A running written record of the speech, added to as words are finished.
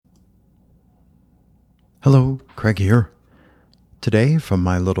Hello, Craig here. Today, from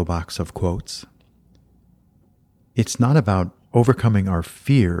my little box of quotes, it's not about overcoming our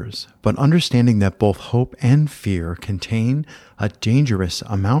fears, but understanding that both hope and fear contain a dangerous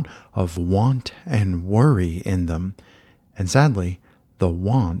amount of want and worry in them. And sadly, the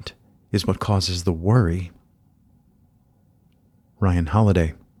want is what causes the worry. Ryan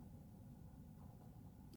Holiday.